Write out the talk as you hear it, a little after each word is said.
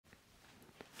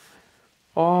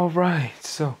All right,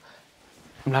 so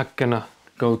I'm not gonna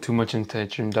go too much into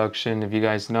introduction. If you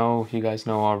guys know,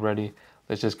 already.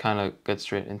 Let's just kind of get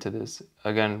straight into this.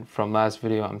 Again, from last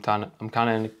video, I'm kind of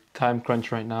in a time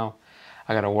crunch right now.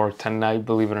 I gotta work tonight,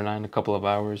 believe it or not, in a couple of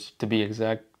hours to be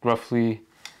exact. Roughly,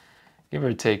 give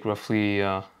or take, roughly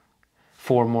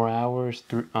 4 more hours,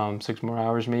 6 more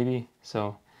hours maybe.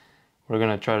 So we're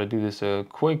gonna try to do this a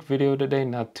quick video today,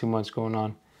 not too much going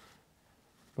on.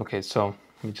 Okay, so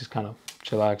let me just kind of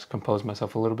chillax, compose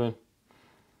myself a little bit.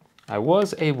 I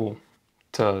was able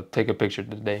to take a picture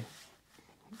today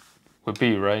with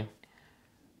B, right?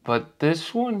 But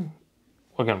this one,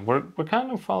 again, we're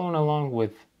kind of following along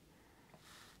with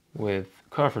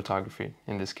car photography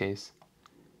in this case.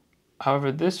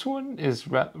 However, this one is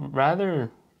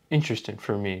rather interesting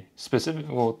for me,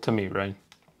 well, to me, right?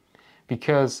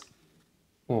 Because,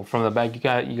 well, from the back,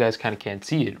 you guys kind of can't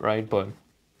see it, right? But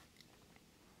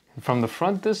from the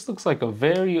front, this looks like a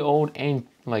very old,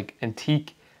 like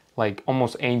antique, like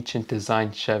almost ancient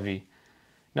design Chevy.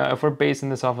 Now, if we're basing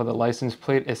this off of the license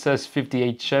plate, it says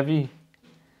 58 Chevy,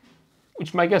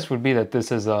 which my guess would be that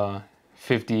this is a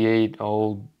 58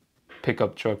 old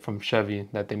pickup truck from Chevy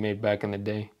that they made back in the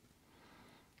day.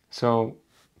 So,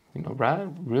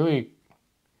 really,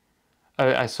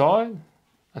 I saw it.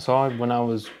 I saw it when I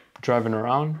was driving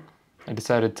around. I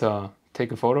decided to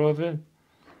take a photo of it.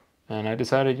 And I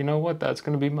decided, you know what, that's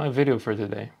going to be my video for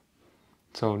today.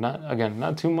 So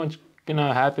not too much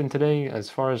gonna happen today as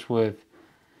far as with,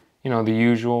 the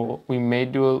usual. We may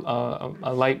do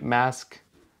a light mask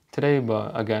today,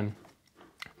 but again,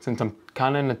 since I'm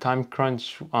kind of in a time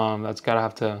crunch, that's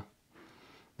gotta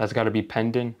be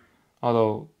pending.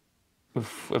 Although,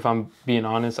 if I'm being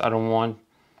honest, I don't want,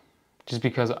 just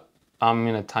because I'm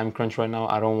in a time crunch right now,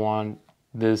 I don't want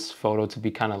this photo to be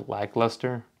kind of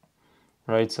lackluster,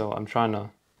 right? So I'm trying to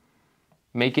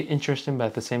make it interesting, but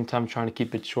at the same time trying to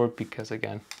keep it short because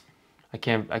again, I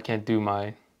can't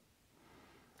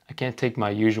take my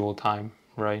usual time,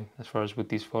 right, as far as with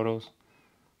these photos.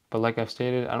 But like I've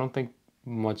stated, I don't think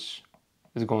much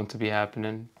is going to be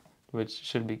happening, which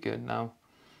should be good. Now,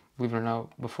 believe it or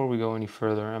not, before we go any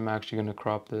further, I'm actually going to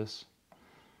crop this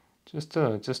just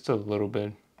a little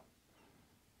bit.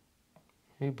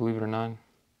 Maybe, believe it or not,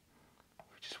 if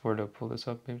we just were to pull this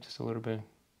up, maybe just a little bit.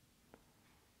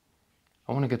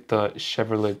 I want to get the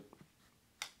Chevrolet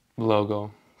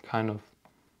logo kind of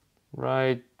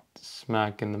right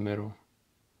smack in the middle.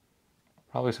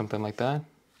 Probably something like that.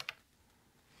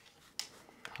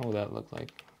 How will that look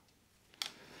like?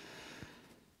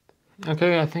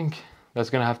 Okay, I think that's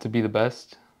gonna have to be the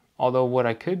best. Although what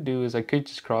I could do is I could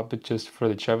just crop it just for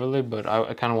the Chevrolet, but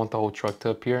I kind of want the whole truck to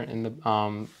appear in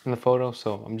the photo,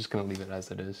 so I'm just gonna leave it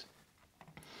as it is.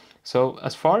 So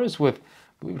as far as with,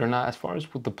 believe it or not, as far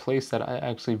as with the place that I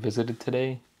actually visited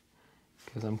today,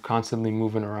 because I'm constantly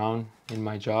moving around in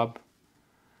my job,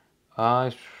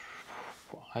 I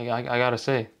gotta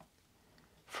say,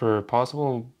 for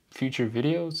possible future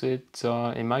videos,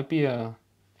 it might be a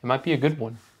good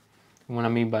one. And what I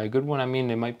mean by a good one, I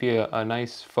mean it might be a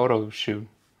nice photo shoot,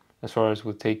 as far as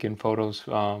with taking photos,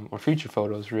 or future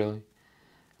photos really.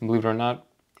 And believe it or not,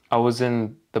 I was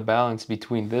in the balance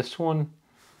between this one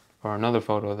or another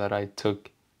photo that I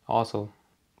took also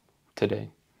today.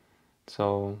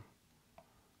 So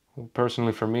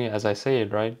personally for me, as I say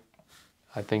it, right,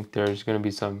 I think there's going to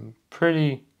be some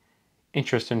pretty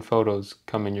interesting photos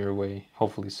coming your way,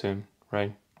 hopefully soon,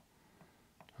 right?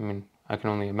 I mean, I can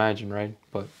only imagine, right?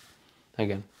 But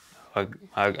again, I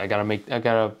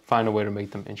gotta find a way to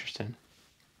make them interesting.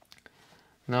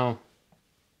 Now,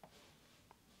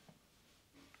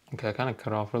 okay, I kind of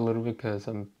cut off a little bit because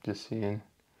I'm just seeing,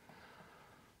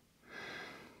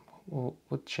 well,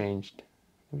 what changed?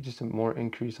 Maybe just a more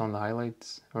increase on the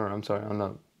highlights, or I'm sorry, on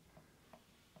the,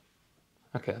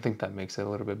 okay, I think that makes it a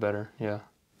little bit better. Yeah,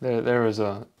 there was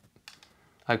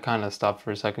I kind of stopped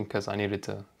for a second because I needed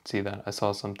to see that. I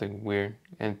saw something weird,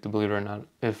 and to believe it or not,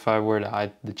 if I were to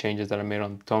hide the changes that I made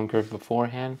on the tone curve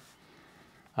beforehand,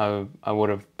 I would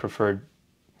have preferred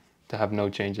to have no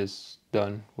changes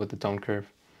done with the tone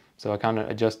curve. So I kind of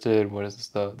adjusted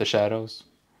the shadows,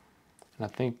 and I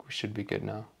think we should be good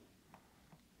now.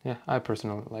 Yeah, I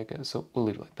personally like it, so we'll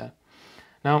leave it like that.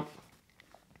 Now,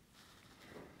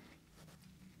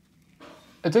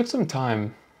 it took some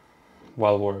time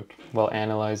while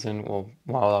analyzing, well,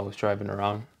 while I was driving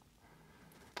around.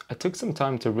 I took some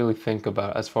time to really think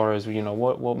about, as far as,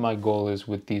 what my goal is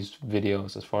with these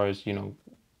videos, as far as,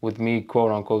 with me,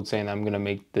 quote unquote, saying I'm going to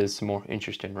make this more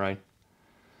interesting, right?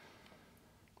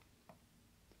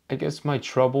 I guess my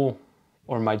trouble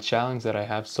or my challenge that I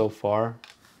have so far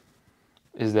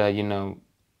is that,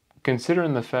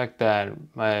 considering the fact that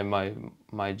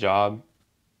my job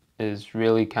is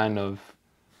really kind of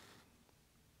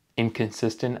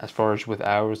inconsistent as far as with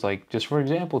hours. Like, just for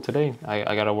example, today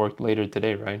I gotta work later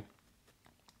today, right?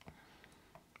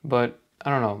 But I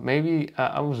don't know, maybe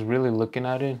I was really looking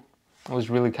at it. I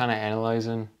was really kind of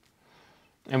analyzing,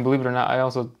 and believe it or not, I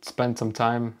also spent some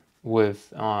time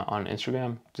with on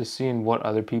Instagram, just seeing what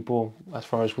other people, as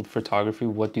far as with photography,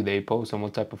 what do they post and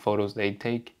what type of photos they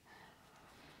take.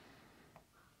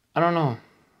 I don't know.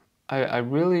 I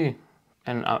really,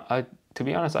 and I to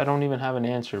be honest, I don't even have an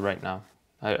answer right now.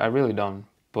 I really don't.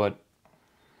 But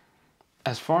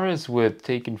as far as with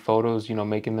taking photos, you know,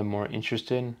 making them more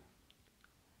interesting,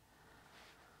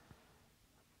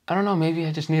 I don't know, maybe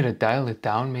I just need to dial it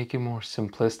down, make it more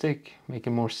simplistic, make it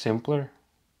more simpler,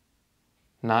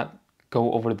 not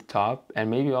go over the top, and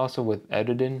maybe also with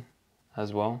editing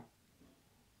as well.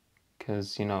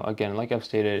 Because, you know, again, like I've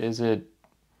stated, is it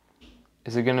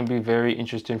going to be very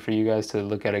interesting for you guys to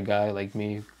look at a guy like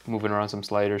me moving around some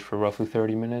sliders for roughly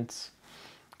 30 minutes?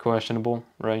 Questionable,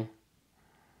 right?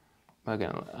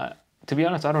 Again, to be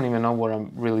honest, I don't even know what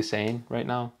I'm really saying right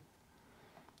now.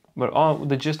 But all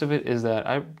the gist of it is that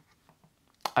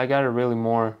I gotta really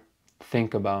more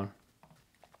think about,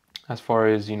 as far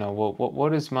as, you know,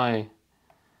 what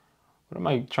am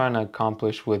I trying to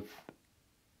accomplish with,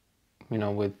 you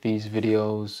know, with these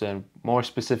videos, and more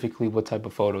specifically what type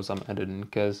of photos I'm editing.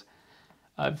 Because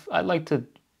I like to,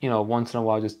 you know, once in a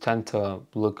while just tend to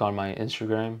look on my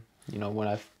Instagram, you know, when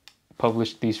I've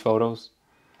published these photos.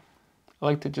 I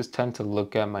like to just tend to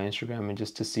look at my Instagram and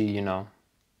just to see, you know,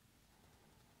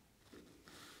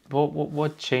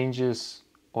 what changes,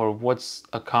 or what's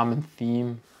a common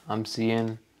theme I'm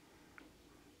seeing,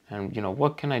 and, you know,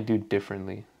 what can I do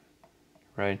differently,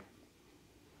 right?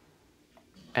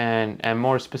 And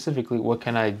more specifically, what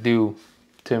can I do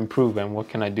to improve, and what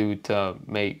can I do to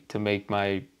make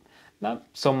my, not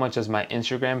so much as my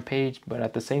Instagram page, but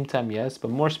at the same time, yes,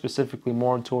 but more specifically,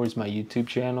 more towards my YouTube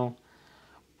channel,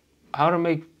 how to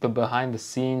make the behind the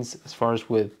scenes, as far as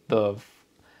with the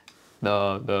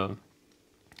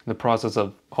the process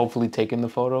of hopefully taking the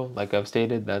photo. Like I've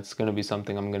stated, that's going to be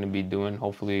something I'm going to be doing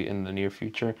hopefully in the near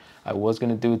future. I was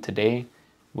going to do it today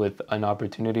with an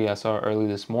opportunity I saw early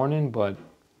this morning, but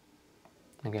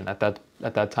again, at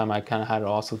that time I kind of had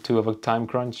also too of a time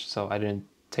crunch, so I didn't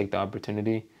take the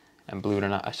opportunity. And believe it or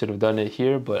not, I should have done it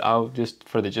here, but I'll just,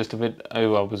 for the gist of it, I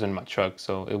was in my truck,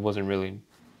 so it wasn't really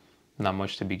not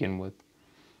much to begin with.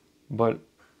 But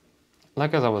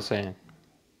like as I was saying,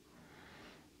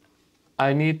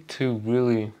 I need to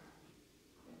really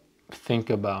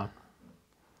think about,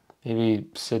 maybe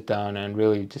sit down and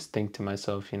really just think to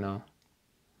myself, you know,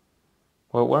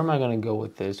 well, where am I going to go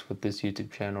with this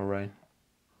YouTube channel, right?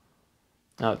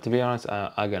 Now, to be honest,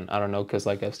 again, I don't know, because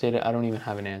like I've stated, I don't even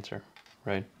have an answer,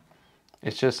 right?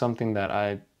 It's just something that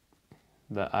I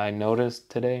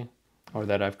noticed today, or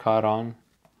that I've caught on.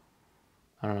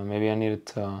 I don't know, maybe I needed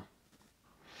to,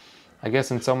 I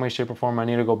guess in some way, shape, or form, I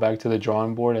need to go back to the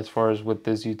drawing board as far as with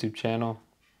this YouTube channel.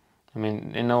 I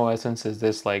mean, in no essence is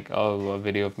this like, oh, a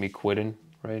video of me quitting,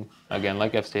 right? Again,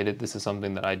 like I've stated, this is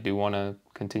something that I do want to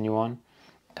continue on.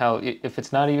 Hell, if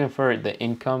it's not even for the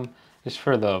income, it's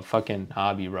for the fucking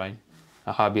hobby, right?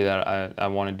 A hobby that I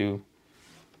want to do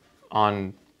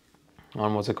on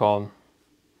what's it called?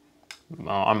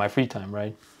 On my free time,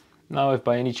 right? Now, if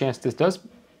by any chance this does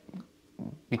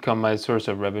become my source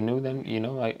of revenue, then, you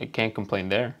know, I can't complain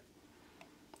there.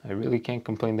 I really can't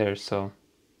complain there. So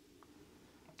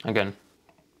again,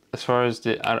 as far as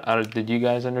did you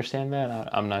guys understand that?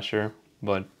 I'm not sure,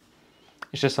 but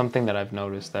it's just something that I've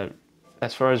noticed, that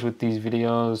as far as with these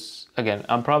videos, again,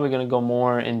 I'm probably going to go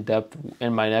more in depth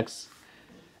in my next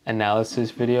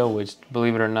analysis video, which,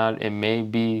 believe it or not, it may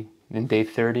be in day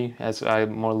 30 as I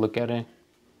more look at it.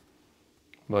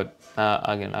 But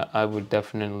again, I would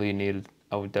definitely need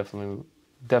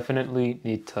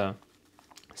to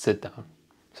sit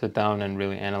down and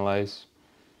really analyze,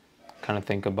 kind of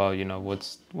think about, you know,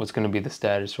 what's going to be the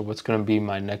status, or what's going to be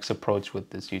my next approach with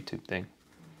this YouTube thing.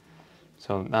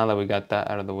 So now that we got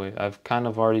that out of the way, I've kind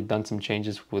of already done some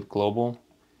changes with global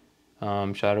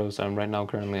shadows. I'm right now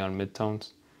currently on midtones.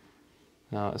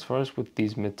 Now, as far as with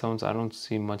these midtones, I don't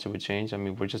see much of a change. I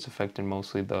mean, we're just affecting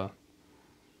mostly the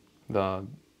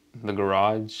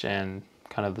garage and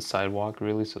kind of the sidewalk,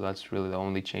 really. So that's really the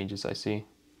only changes I see.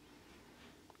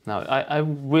 Now, I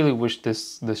really wish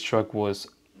this truck was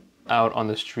out on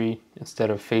the street instead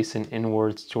of facing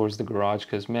inwards towards the garage,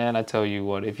 because, man, I tell you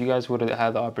what, if you guys would have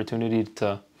had the opportunity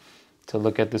to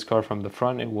look at this car from the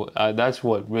front, that's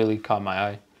what really caught my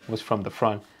eye, was from the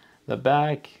front. The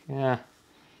back, yeah,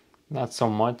 not so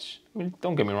much. I mean,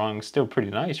 don't get me wrong, it's still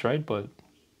pretty nice, right? But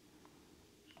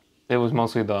it was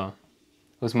mostly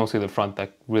the front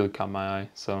that really caught my eye.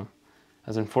 So,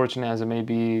 as unfortunate as it may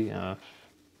be, I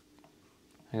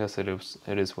guess it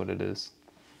is what it is.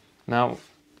 Now,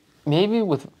 maybe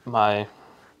with my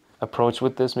approach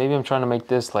with this, maybe I'm trying to make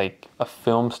this like a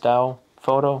film style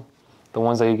photo, the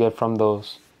ones that you get from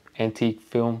those antique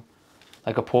film,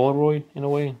 like a Polaroid in a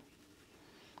way.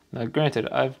 Now, granted,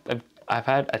 I've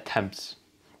had attempts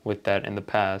with that in the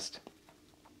past.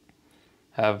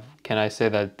 Can I say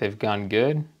that they've gone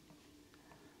good?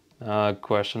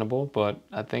 Questionable, but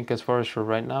I think as far as for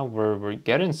right now, we're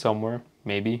getting somewhere,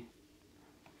 maybe.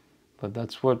 But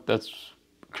that's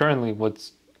currently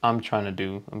what I'm trying to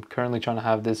do. I'm currently trying to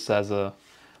have this as a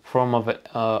form of a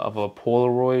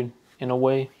Polaroid in a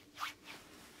way.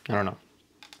 I don't know.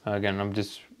 Again,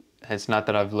 it's not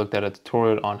that I've looked at a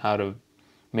tutorial on how to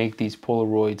make these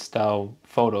Polaroid style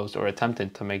photos or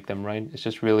attempted to make them, right? It's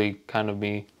just really kind of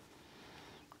me,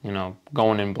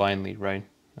 going in blindly, right?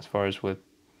 As far as with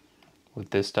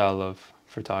this style of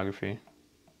photography.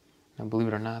 And believe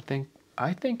it or not,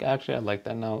 I think actually I like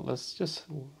that. Now let's just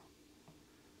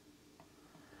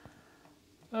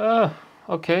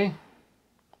okay.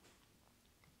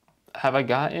 Have I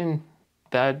gotten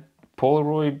that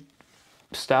Polaroid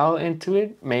style into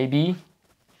it? Maybe.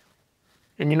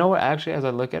 And you know what? Actually, as I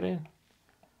look at it,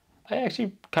 I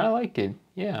actually kind of like it.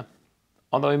 Yeah.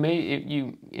 Although it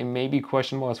may be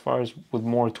questionable as far as with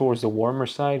more towards the warmer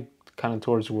side, kind of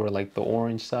towards where like the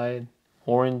orange side,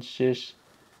 orange-ish.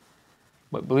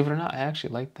 But believe it or not, I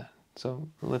actually like that. So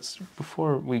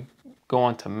before we go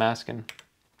on to masking,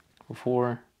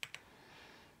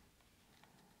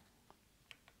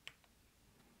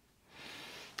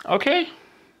 okay.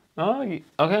 Oh,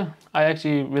 okay. I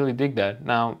actually really dig that.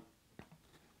 Now,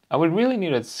 I would really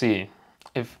need to see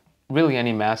if really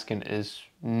any masking is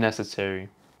necessary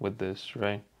with this,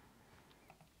 right?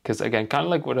 Because again, kind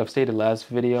of like what I've stated last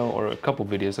video or a couple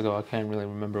videos ago, I can't really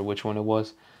remember which one it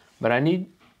was, but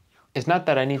it's not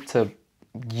that I need to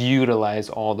utilize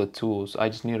all the tools. I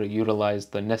just need to utilize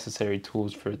the necessary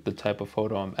tools for the type of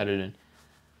photo I'm editing.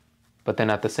 But then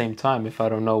at the same time, if I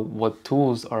don't know what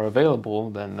tools are available,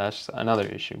 then that's another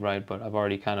issue, right? But I've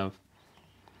already kind of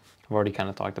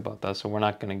talked about that, so we're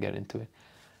not gonna get into it.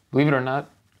 Believe it or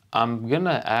not, I'm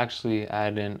gonna actually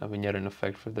add in a vignetting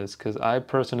effect for this because I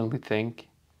personally think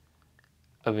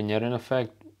a vignetting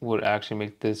effect would actually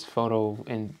make this photo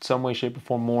in some way, shape, or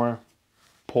form more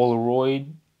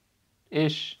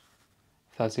Polaroid-ish,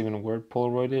 if that's even a word,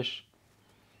 Polaroid-ish,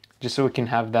 just so we can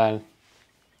have that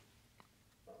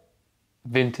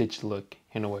vintage look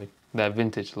in a way,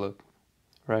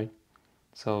 right?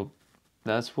 So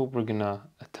that's what we're gonna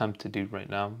attempt to do right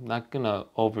now. I'm not gonna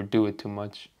overdo it too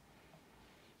much.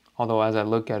 Although as I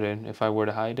look at it, if I were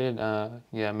to hide it,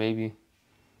 yeah, maybe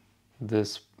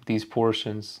these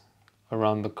portions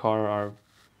around the car are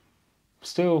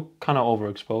still kind of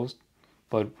overexposed.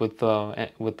 But with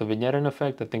the vignetting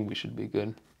effect, I think we should be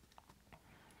good.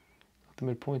 The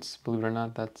midpoints, believe it or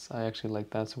not, I actually like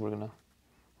that, so we're gonna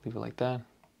leave it like that.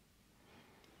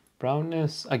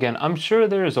 Brownness, again, I'm sure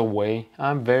there is a way.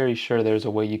 I'm very sure there's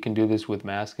a way you can do this with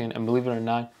masking. And believe it or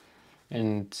not,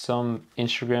 in some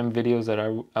Instagram videos that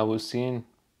I was seeing,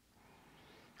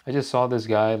 I just saw this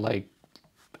guy like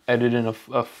editing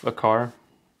a car,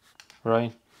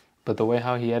 right? But the way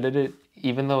how he edited,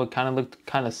 even though it kind of looked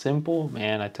kind of simple,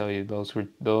 man, I tell you,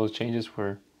 those changes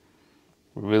were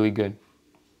really good.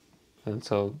 And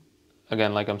so,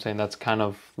 again, like I'm saying, that's kind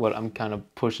of what I'm kind of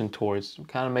pushing towards.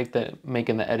 Kind of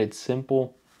making the edit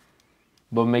simple,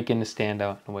 but making it stand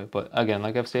out in a way. But again,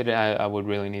 like I've stated, I would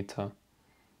really need to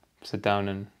sit down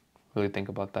and really think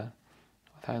about that.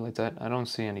 With highlights, I don't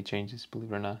see any changes,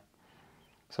 believe it or not.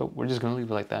 So we're just gonna leave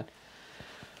it like that.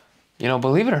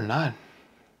 Believe it or not,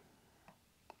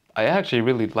 I actually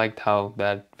really liked how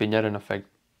that vignetting effect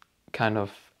kind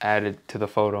of added to the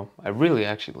photo. I really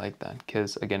actually liked that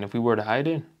because again, if we were to hide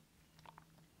it,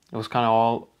 it was kind of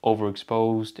all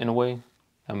overexposed in a way.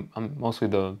 I'm mostly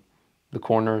the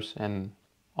corners and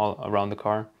all around the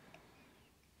car.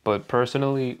 But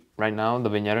personally, right now, the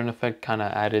vignetting effect kind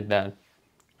of added that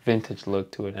vintage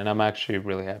look to it, and I'm actually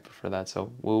really happy for that.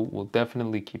 So we'll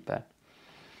definitely keep that.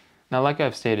 Now, like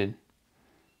I've stated,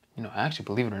 actually,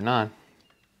 believe it or not,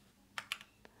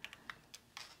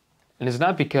 and it's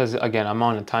not because, again, I'm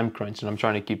on a time crunch and I'm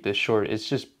trying to keep this short. It's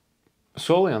just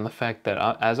solely on the fact that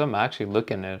as I'm actually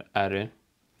looking at it,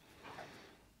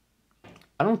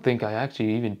 I don't think I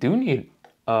actually even do need,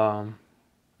 I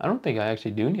don't think I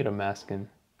actually do need a masking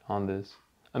on this.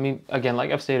 I mean, again,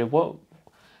 like I've stated, what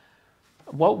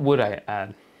would I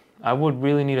add? I would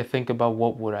really need to think about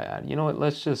what would I add. You know what?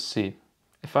 Let's just see.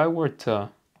 If I were to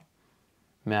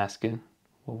mask it,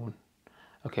 what would,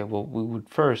 okay, well, we would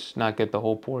first not get the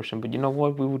whole portion, but you know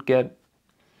what? We would get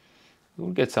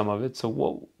some of it. So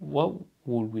what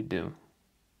would we do?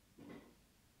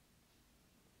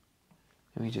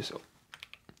 Let me just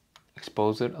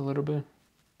expose it a little bit.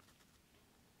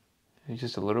 Maybe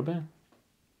just a little bit.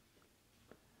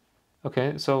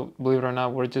 Okay, so believe it or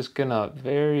not, we're just gonna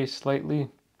very slightly,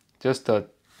 just a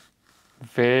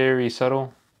very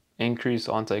subtle increase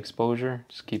onto exposure,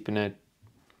 just keeping it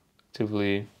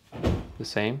relatively the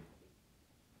same.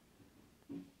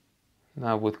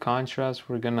 Now with contrast,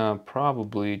 we're gonna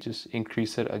probably just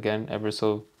increase it again, ever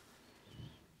so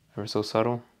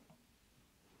subtle.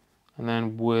 And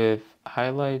then with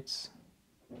highlights,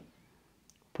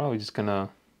 probably just gonna,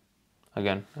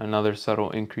 again, another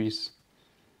subtle increase.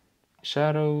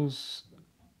 Shadows,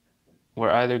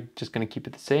 we're either just gonna keep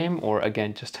it the same, or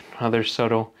again, just another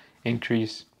subtle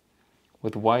increase.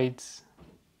 With whites,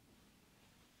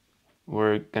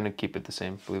 we're gonna keep it the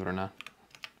same, believe it or not.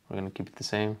 We're gonna keep it the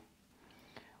same.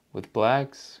 With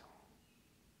blacks,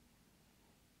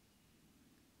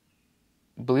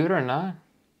 believe it or not,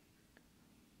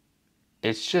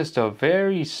 it's just a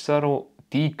very subtle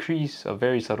decrease,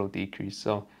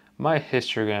 So my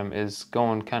histogram is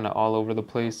going kind of all over the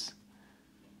place,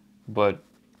 but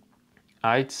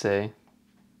I'd say,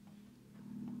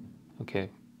 okay,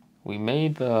 we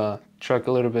made the truck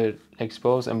a little bit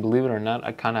exposed, and believe it or not,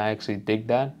 I kind of actually dig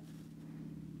that.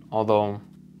 Although,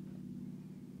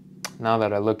 now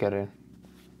that I look at it,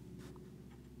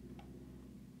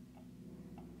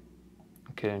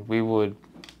 okay,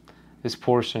 this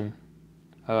portion,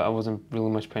 I wasn't really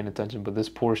much paying attention, but this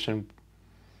portion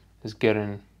is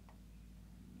getting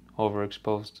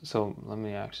overexposed. So let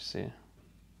me actually see.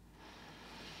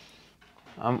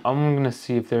 I'm gonna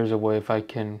see if there's a way if I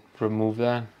can remove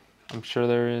that. I'm sure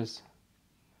there is.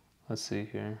 Let's see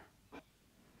here.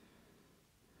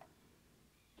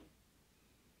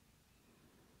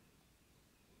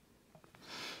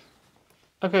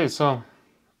 Okay, so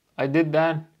I did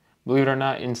that. Believe it or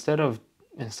not, instead of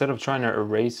trying to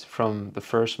erase from the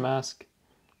first mask,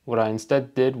 what I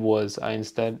instead did was I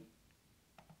instead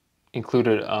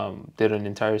included did an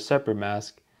entire separate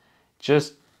mask,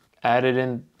 just added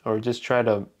in, or just try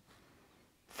to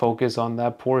focus on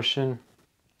that portion,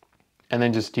 and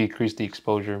then just decrease the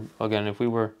exposure. Again, if it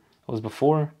was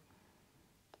before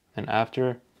and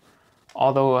after,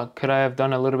 although could I have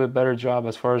done a little bit better job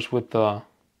as far as with the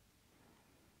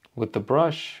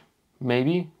brush?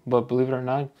 Maybe, but believe it or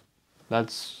not,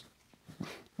 that's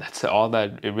all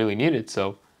that it really needed.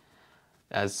 So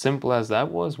as simple as that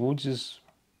was, well,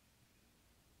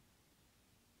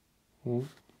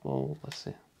 let's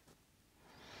see.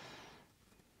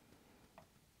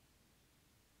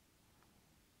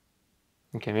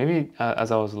 Okay, maybe as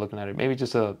I was looking at it, maybe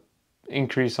just a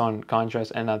increase on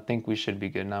contrast, and I think we should be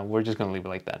good. Now we're just gonna leave it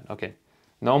like that. Okay,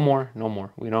 no more.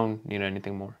 We don't need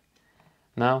anything more.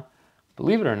 Now,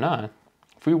 believe it or not,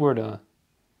 if we were to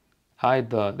hide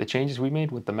the changes we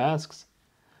made with the masks,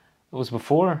 it was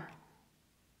before.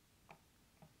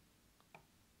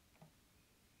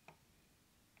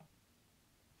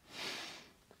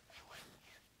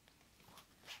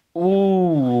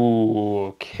 Ooh,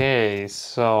 okay,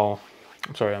 so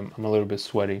I'm sorry, I'm a little bit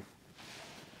sweaty.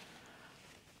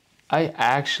 I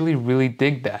actually really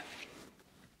dig that.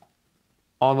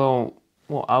 Although,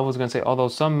 well, I was gonna say, although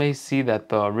some may see that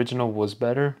the original was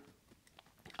better,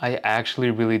 I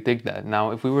actually really dig that.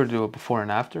 Now, if we were to do it before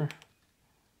and after,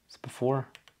 it's before.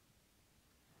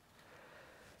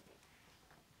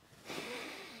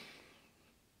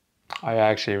 I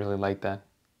actually really like that.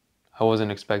 I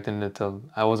wasn't expecting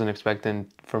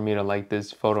for me to like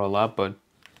this photo a lot, but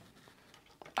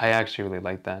I actually really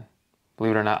like that.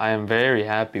 Believe it or not, I am very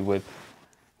happy with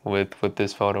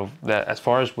this photo. That as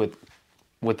far as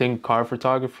within car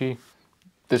photography,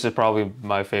 this is probably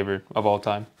my favorite of all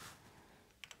time.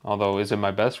 Although, is it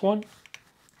my best one?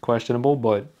 Questionable,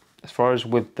 but as far as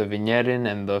with the vignetting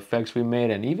and the effects we made,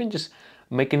 and even just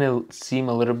making it seem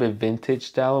a little bit vintage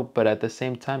style, but at the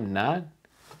same time not,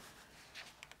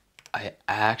 I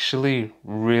actually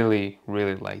really,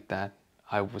 really like that.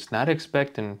 I was not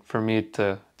expecting for me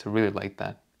to really like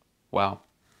that. Wow.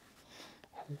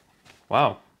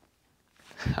 Wow.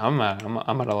 I'm at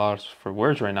a loss for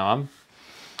words right now.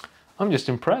 I'm just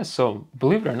impressed. So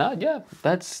believe it or not, yeah,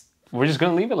 we're just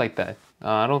gonna leave it like that.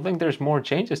 I don't think there's more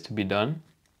changes to be done.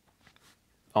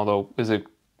 Although,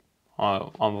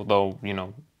 although,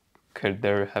 could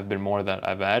there have been more that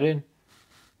I've added?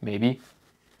 Maybe.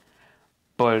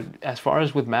 But as far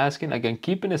as with masking, again,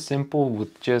 keeping it simple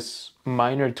with just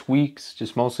minor tweaks,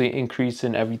 just mostly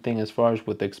increasing everything as far as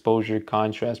with exposure,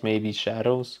 contrast, maybe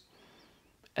shadows,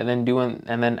 and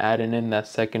then adding in that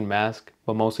second mask,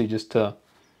 but mostly just to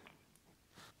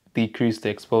decrease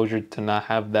the exposure to not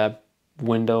have that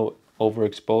window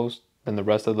overexposed than the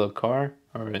rest of the car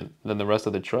or than the rest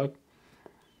of the truck.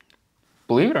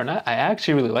 Believe it or not, I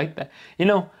actually really like that. You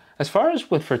know, as far as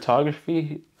with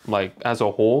photography, like as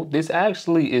a whole, this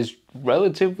actually is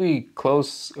relatively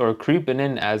close or creeping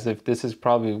in as if this is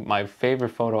probably my favorite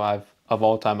photo of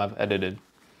all time I've edited.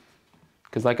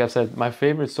 Because like I've said, my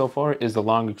favorite so far is the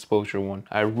long exposure one.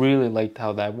 I really liked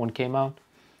how that one came out.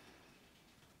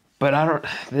 But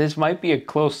this might be a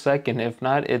close second. If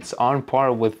not, it's on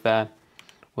par with that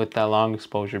long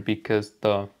exposure, because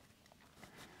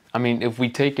I mean, if we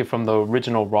take it from the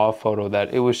original raw photo,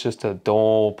 that it was just a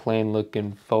dull, plain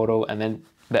looking photo, and then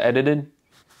the edited,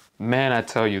 man, I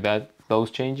tell you that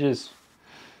those changes,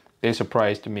 they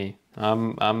surprised me.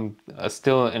 I'm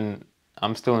still in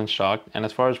shock. And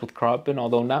as far as with cropping,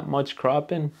 although not much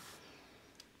cropping,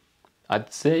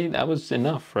 I'd say that was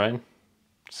enough, right?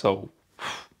 So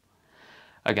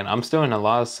again, I'm still in a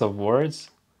loss of words.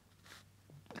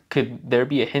 Could there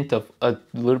be a hint of a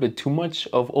little bit too much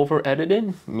of over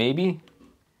editing? Maybe,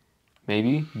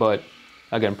 but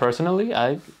again, personally,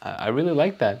 I really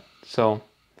like that. So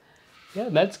yeah,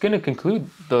 that's gonna conclude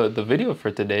the video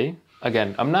for today.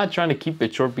 Again, I'm not trying to keep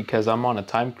it short because I'm on a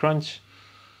time crunch,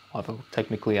 although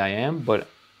technically I am, but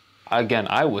again,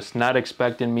 I was not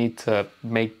expecting me to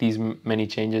make these many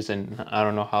changes, and I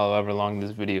don't know however long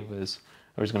this video is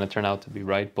or is gonna turn out to be,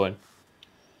 right? But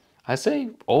I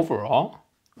say overall,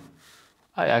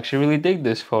 I actually really dig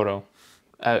this photo.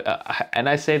 And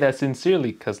I say that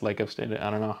sincerely because, like I've stated, I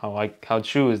don't know how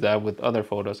true is that with other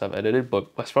photos I've edited, but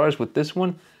as far as with this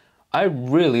one, I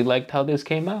really liked how this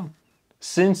came out.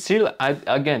 Sincerely,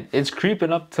 again, it's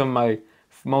creeping up to my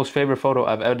most favorite photo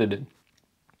I've edited.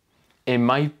 It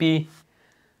might be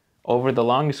over the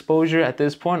long exposure at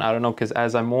this point. I don't know, because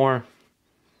as I more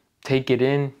take it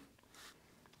in,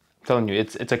 I'm telling you,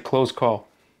 it's a close call.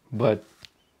 But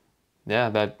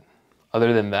yeah,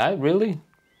 other than that, really,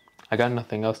 I got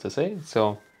nothing else to say.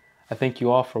 So I thank you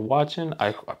all for watching.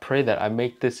 I pray that I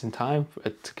make this in time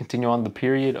to continue on the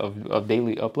period of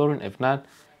daily uploading. If not,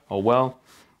 oh well.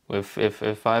 If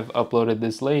I've uploaded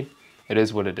this late, it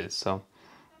is what it is. So,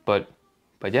 but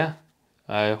yeah,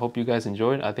 I hope you guys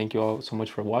enjoyed. I thank you all so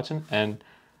much for watching, and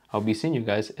I'll be seeing you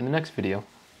guys in the next video.